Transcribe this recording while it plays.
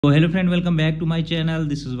So hello friend, welcome back to my channel.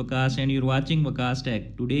 This is Waqas and you're watching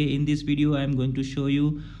Waqastech. Today in this video I am going to show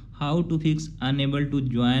you how to fix unable to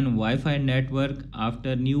join Wi-Fi network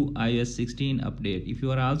after new iOS 16 update. If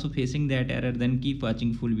you are also facing that error, then keep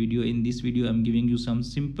watching full video. In this video I'm giving you some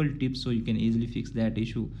simple tips so you can easily fix that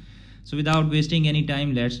issue. So without wasting any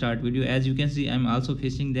time, let's start video. As you can see, I'm also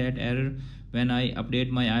facing that error when I update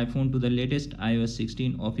my iPhone to the latest iOS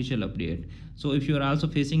 16 official update. So if you are also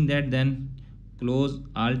facing that, then close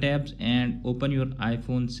all tabs and open your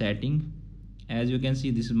iPhone setting. As you can see,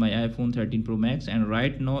 this is my iPhone 13 Pro Max and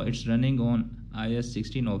right now it's running on iOS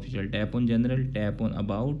 16 official. Tap on general, tap on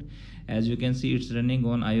about. As you can see, it's running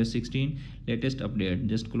on iOS 16 latest update.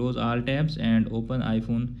 Just close all tabs and open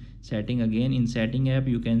iPhone setting again. In setting app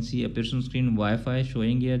you can see a person screen Wi-Fi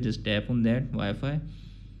showing here. Just tap on that Wi-Fi.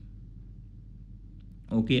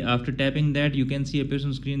 Okay, after tapping that you can see a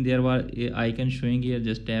person screen. There was a icon showing here.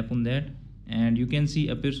 Just tap on that and you can see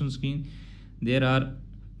a person screen. There are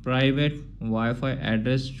private Wi-Fi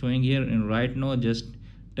address showing here, and right now just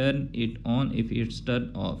turn it on if it's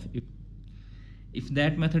turned off. If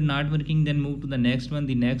that method not working, then move to the next one.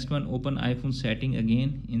 The next one, open iPhone setting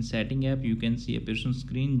again. In setting app you can see a person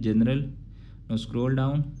screen general. Now scroll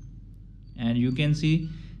down and you can see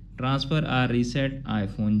transfer or reset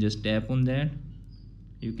iPhone. Just tap on that.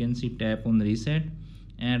 You can see tap on reset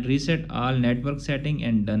and reset all network setting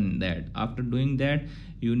and done that. After doing that,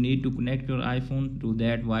 you need to connect your iPhone to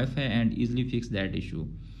that Wi-Fi and easily fix that issue.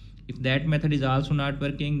 If that method is also not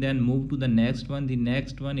working, then move to the next one. The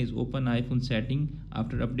next one is open iPhone setting.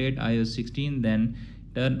 After update iOS 16, then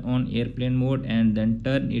turn on airplane mode and then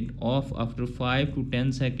turn it off after 5 to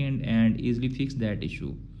 10 seconds and easily fix that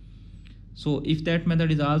issue. So if that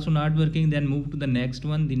method is also not working, then move to the next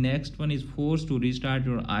one. The next one is force to restart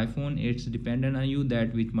your iPhone. It's dependent on you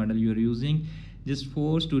that which model you are using. Just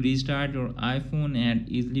force to restart your iPhone and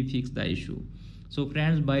easily fix the issue. So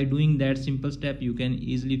friends, by doing that simple step, you can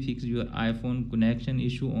easily fix your iPhone connection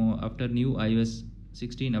issue after new iOS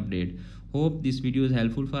 16 update. Hope this video is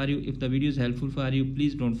helpful for you. If the video is helpful for you,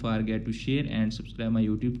 please don't forget to share and subscribe my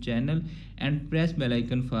YouTube channel and press bell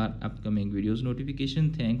icon for upcoming videos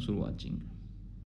notification. Thanks for watching.